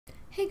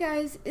Hey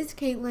guys, it's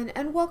Caitlin,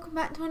 and welcome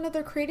back to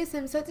another Create a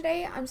Sim. So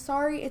today, I'm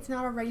sorry it's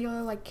not a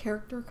regular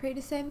character Create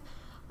a Sim.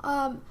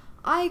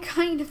 I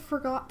kind of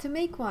forgot to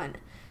make one.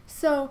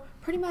 So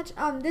pretty much,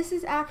 this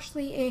is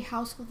actually a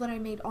household that I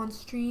made on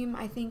stream.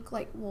 I think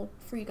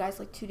for you guys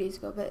 2 days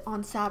ago, but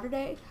on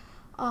Saturday,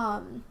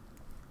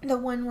 the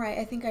one where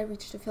I think I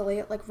reached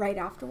affiliate right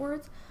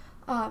afterwards.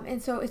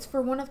 And so it's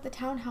for one of the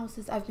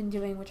townhouses I've been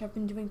doing, which I've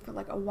been doing for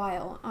a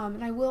while.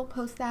 And I will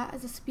post that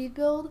as a speed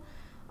build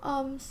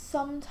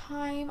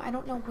sometime. I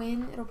don't know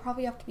when. It'll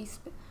probably have to be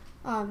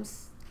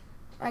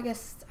I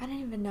guess, I don't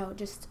even know,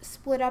 just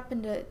split up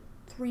into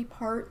 3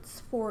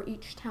 parts for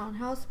each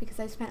townhouse because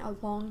I spent a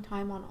long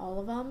time on all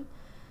of them.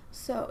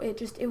 So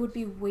it would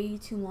be way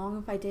too long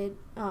if I did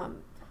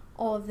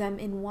all of them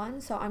in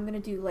one. So I'm gonna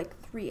do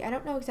 3. I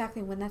don't know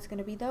exactly when that's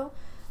gonna be though.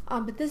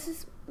 But this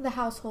is the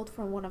household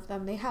for one of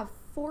them. They have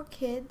 4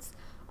 kids.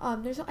 I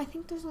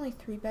think there's only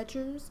 3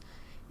 bedrooms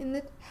in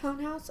the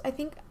townhouse. I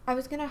think I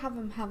was gonna have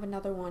them have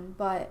another one,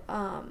 but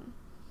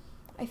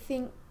I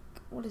think,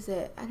 what is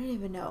it? I don't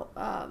even know.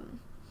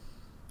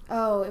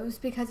 Oh, it was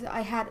because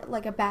I had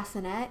a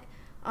bassinet.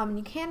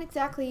 You can't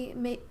exactly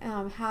make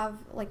have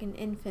an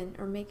infant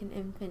or make an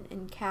infant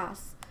in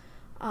CAS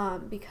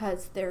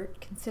because they're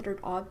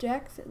considered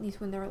objects, at least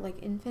when they're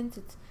infants.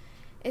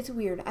 It's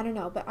weird. I don't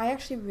know, but I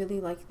actually really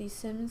like these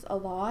Sims a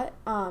lot.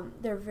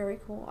 They're very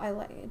cool. I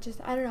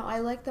don't know. I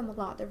like them a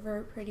lot. They're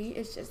very pretty.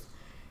 It's just,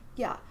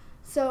 yeah.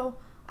 So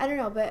I don't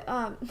know, but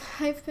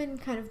I've been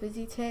kind of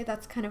busy today.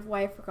 That's kind of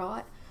why I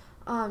forgot.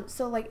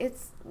 So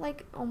it's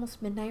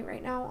almost midnight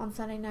right now on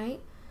Sunday night.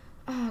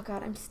 Oh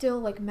god, I'm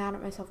still mad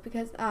at myself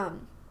because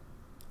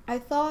I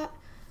thought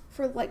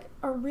for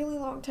a really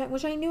long time,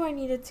 which I knew I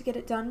needed to get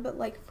it done, but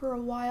for a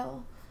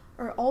while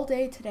or all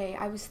day today,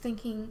 I was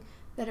thinking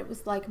that it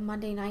was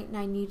Monday night and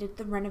I needed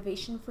the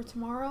renovation for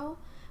tomorrow,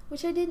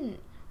 which I didn't,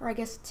 or I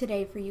guess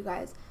today for you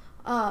guys,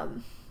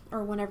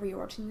 or whenever you're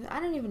watching this.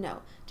 I don't even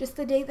know, just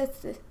the day that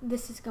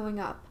this is going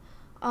up.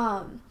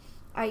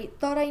 I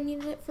thought I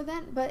needed it for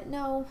then, but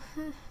no,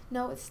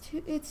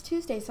 it's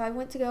Tuesday, so I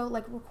went to go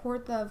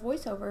record the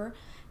voiceover,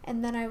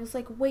 and then I was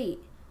wait,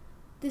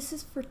 this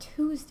is for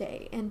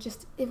Tuesday, and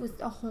it was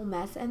a whole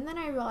mess, and then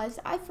I realized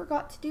I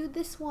forgot to do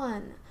this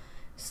one.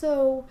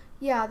 So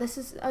yeah, this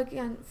is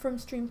again from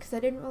stream because I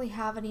didn't really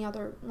have any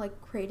other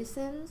Create a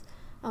Sims.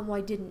 Well,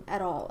 I didn't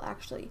at all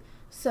actually.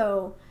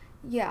 So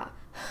yeah,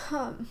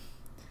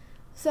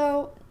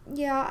 so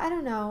yeah, I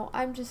don't know.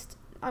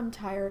 I'm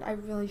tired. I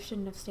really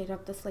shouldn't have stayed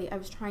up this late. I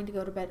was trying to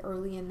go to bed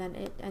early and then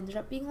it ended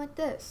up being like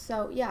this.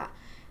 So yeah,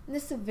 and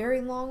this is a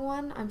very long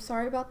one. I'm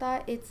sorry about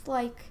that. It's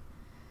I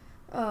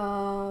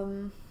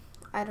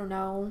don't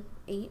know,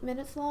 8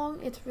 minutes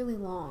long. It's really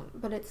long,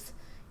 but it's,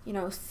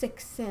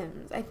 6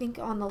 Sims. I think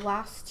on the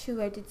last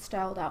 2 I did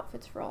styled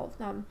outfits for all of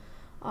them.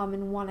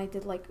 And one I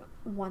did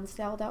one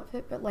styled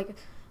outfit, but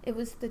it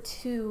was the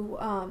 2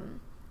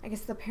 I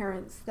guess the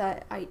parents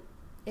that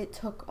it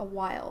took a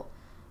while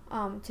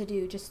to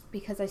do just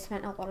because I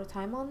spent a lot of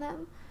time on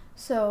them.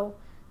 So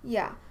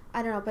yeah,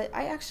 I don't know, but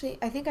I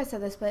think I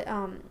said this, but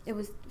it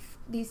was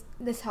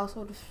this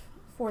household was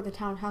for the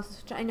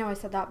townhouses, which I know I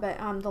said that, but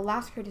the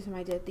last criticism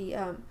I did,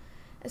 the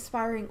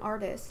aspiring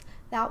artist,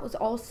 that was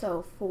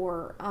also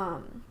for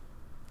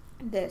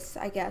this,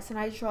 I guess, and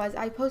I just realized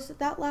I posted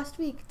that last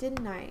week,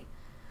 didn't I?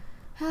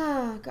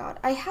 Oh god,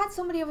 I had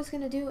somebody I was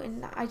gonna do,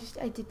 and I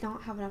did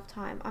not have enough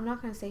time. I'm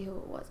not gonna say who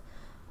it was,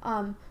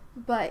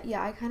 but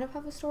yeah, I kind of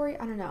have a story.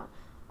 I don't know.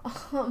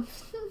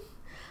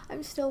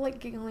 I'm still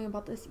giggling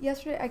about this.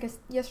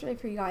 Yesterday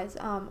for you guys,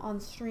 on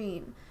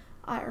stream,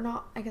 or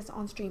not, I guess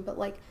on stream, but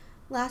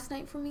last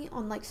night for me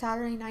on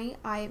Saturday night,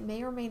 I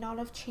may or may not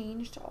have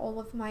changed all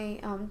of my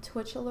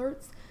Twitch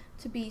alerts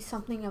to be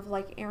something of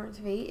Aaron's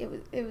Fate.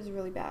 It was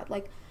really bad.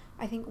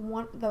 I think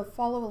the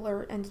follow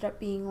alert ended up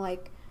being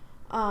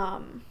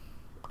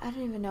I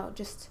don't even know,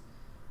 just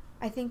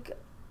I think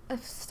a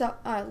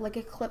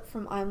clip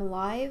from I'm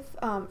Alive,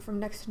 from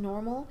Next to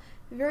Normal.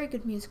 Very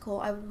good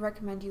musical. I would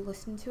recommend you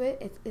listen to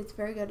it. It's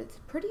very good. It's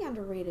pretty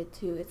underrated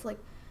too.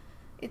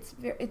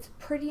 It's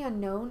pretty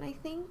unknown, I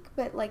think,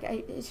 but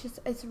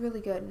it's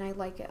really good and I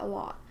like it a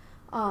lot.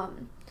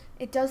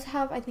 It does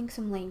have, I think,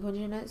 some language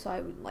in it, so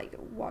I would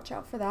watch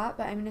out for that,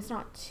 but I mean, it's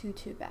not too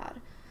bad.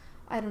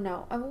 I don't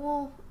know.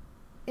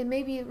 It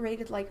may be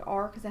rated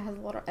R because it has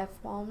a lot of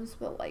F-bombs,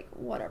 but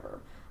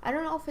whatever. I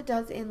don't know if it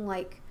does in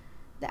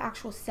the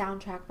actual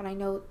soundtrack, but I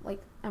know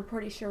I'm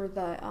pretty sure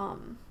the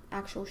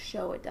actual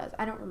show it does.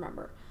 I don't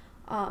remember.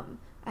 I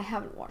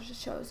haven't watched the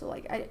show, so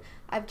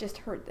I've just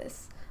heard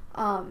this.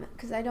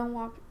 Because I don't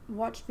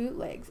watch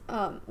bootlegs.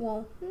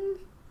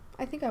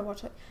 I think I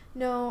watched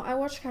no, I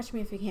watched Catch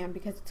Me If You Can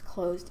because it's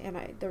closed and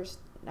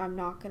I'm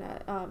not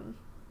gonna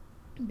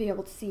be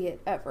able to see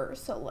it ever.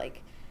 So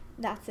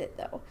that's it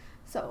though.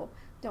 So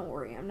don't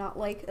worry, I'm not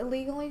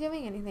illegally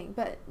doing anything.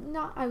 But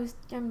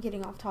I'm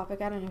getting off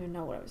topic. I don't even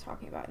know what I was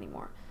talking about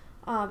anymore.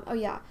 Oh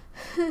yeah.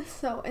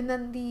 So and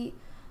then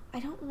I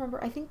don't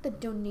remember. I think the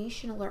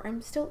donation alert.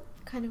 I'm still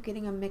kind of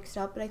getting them mixed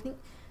up, but I think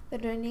the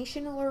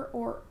donation alert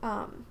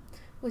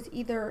was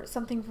either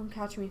something from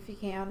Catch Me If You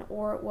Can,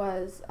 or it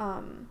was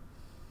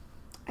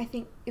I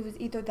think it was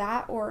either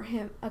that or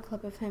a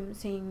clip of him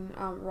singing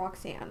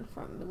Roxanne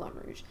from Moulin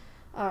Rouge,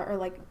 or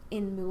like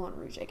in Moulin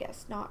Rouge, I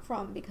guess, not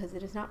from, because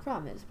it is not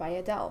from, it's by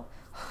Adele,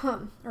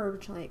 or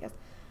originally, I guess.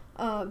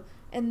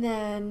 And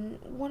then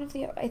one of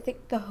the, I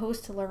think the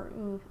host alert,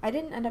 I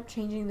didn't end up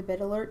changing the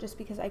bit alert just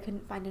because I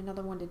couldn't find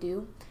another one to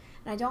do,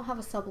 and I don't have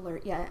a sub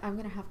alert yet. I'm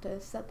gonna have to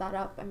set that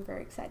up. I'm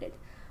very excited,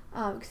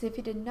 because if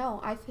you didn't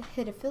know, I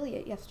hit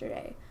affiliate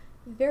yesterday.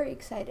 Very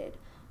excited.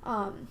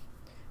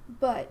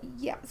 But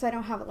yeah, so I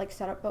don't have it like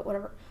set up, but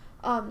whatever.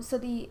 So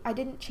I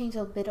didn't change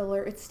the bit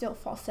alert, it's still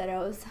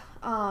falsettos.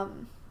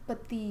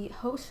 But the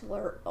host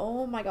alert,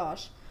 oh my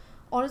gosh.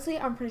 Honestly,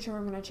 I'm pretty sure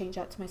I'm going to change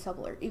that to my sub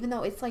alert, even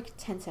though it's like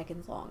 10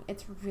 seconds long.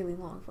 It's really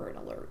long for an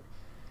alert.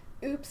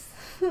 Oops.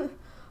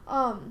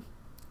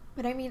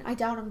 But I mean, I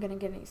doubt I'm going to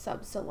get any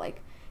subs, so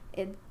like,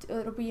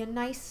 it'll be a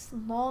nice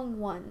long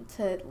one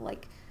to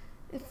like,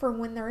 for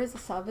when there is a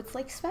sub. It's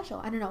like special,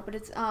 I don't know, but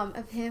it's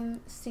of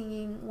him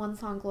singing One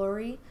Song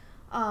Glory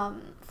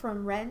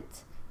from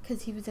Rent,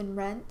 because he was in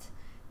Rent.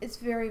 It's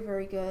very,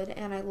 very good,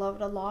 and I love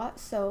it a lot,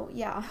 so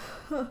yeah.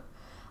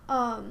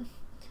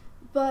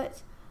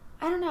 But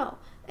I don't know.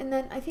 And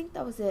then I think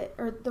that was it,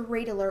 or the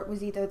raid alert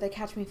was either the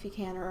Catch Me If You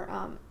Can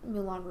or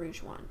Moulin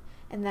Rouge one,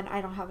 and then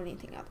I don't have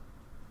anything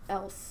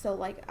else, so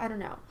like, I don't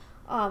know.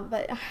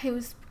 But I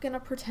was gonna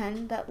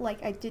pretend that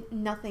like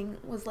nothing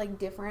was like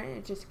different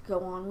and just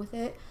go on with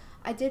it.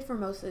 I did for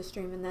most of the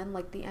stream, and then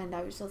like the end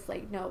I was just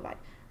like, no,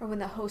 or when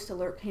the host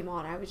alert came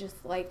on, I was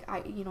just like,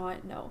 you know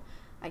what, no,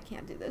 I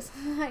can't do this.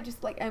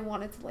 I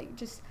wanted to like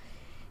just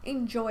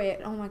enjoy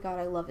it. Oh my god,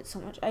 I love it so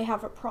much. I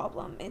have a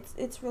problem.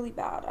 It's really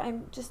bad.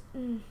 I'm just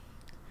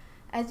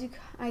as you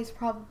guys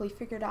probably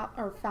figured out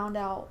or found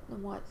out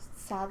on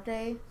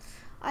Saturday,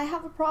 I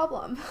have a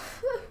problem.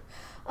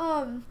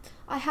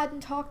 I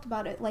hadn't talked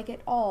about it like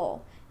at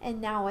all, and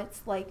now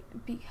it's like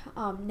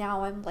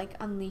now I'm like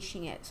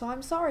unleashing it. So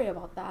I'm sorry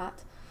about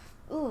that.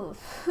 Ooh.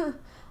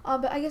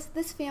 But I guess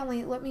this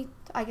family,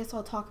 I guess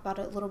I'll talk about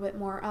it a little bit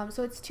more.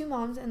 So it's two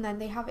moms, and then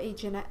they have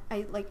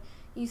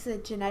use the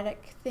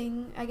genetic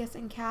thing, I guess,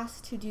 in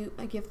cast to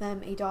give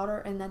them a daughter,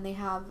 and then they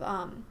have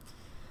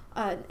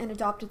an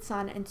adopted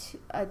son and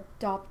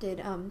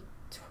adopted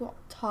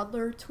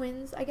toddler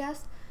twins, I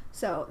guess.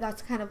 So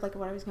that's kind of like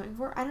what I was going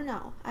for. I don't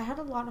know. I had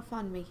a lot of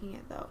fun making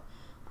it though,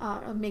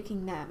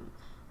 making them.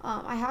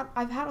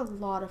 I've had a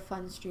lot of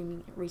fun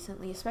streaming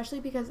recently,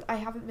 especially because I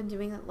haven't been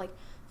doing it like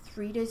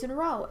 3 days in a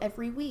row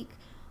every week.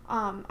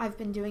 I've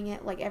been doing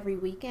it like every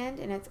weekend,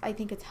 and I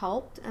think it's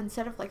helped.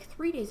 Instead of like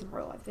 3 days in a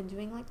row, I've been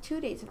doing like 2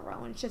 days in a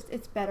row, and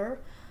it's better.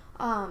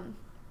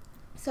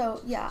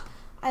 So yeah,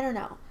 I don't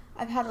know.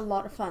 I've had a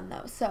lot of fun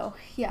though. So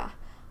yeah,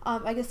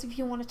 I guess if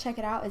you want to check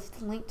it out,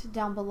 it's linked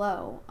down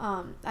below.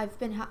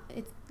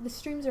 The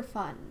streams are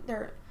fun.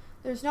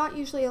 There's not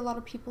usually a lot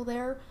of people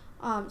there.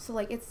 So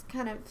like it's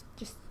kind of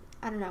just,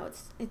 I don't know,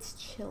 it's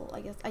chill,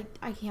 I guess.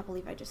 I can't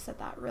believe I just said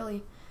that,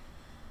 really.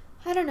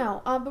 I don't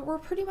know, but we're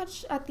pretty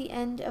much at the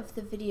end of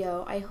the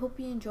video. I hope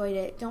you enjoyed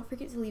it. Don't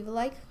forget to leave a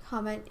like,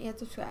 comment, and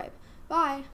subscribe. Bye!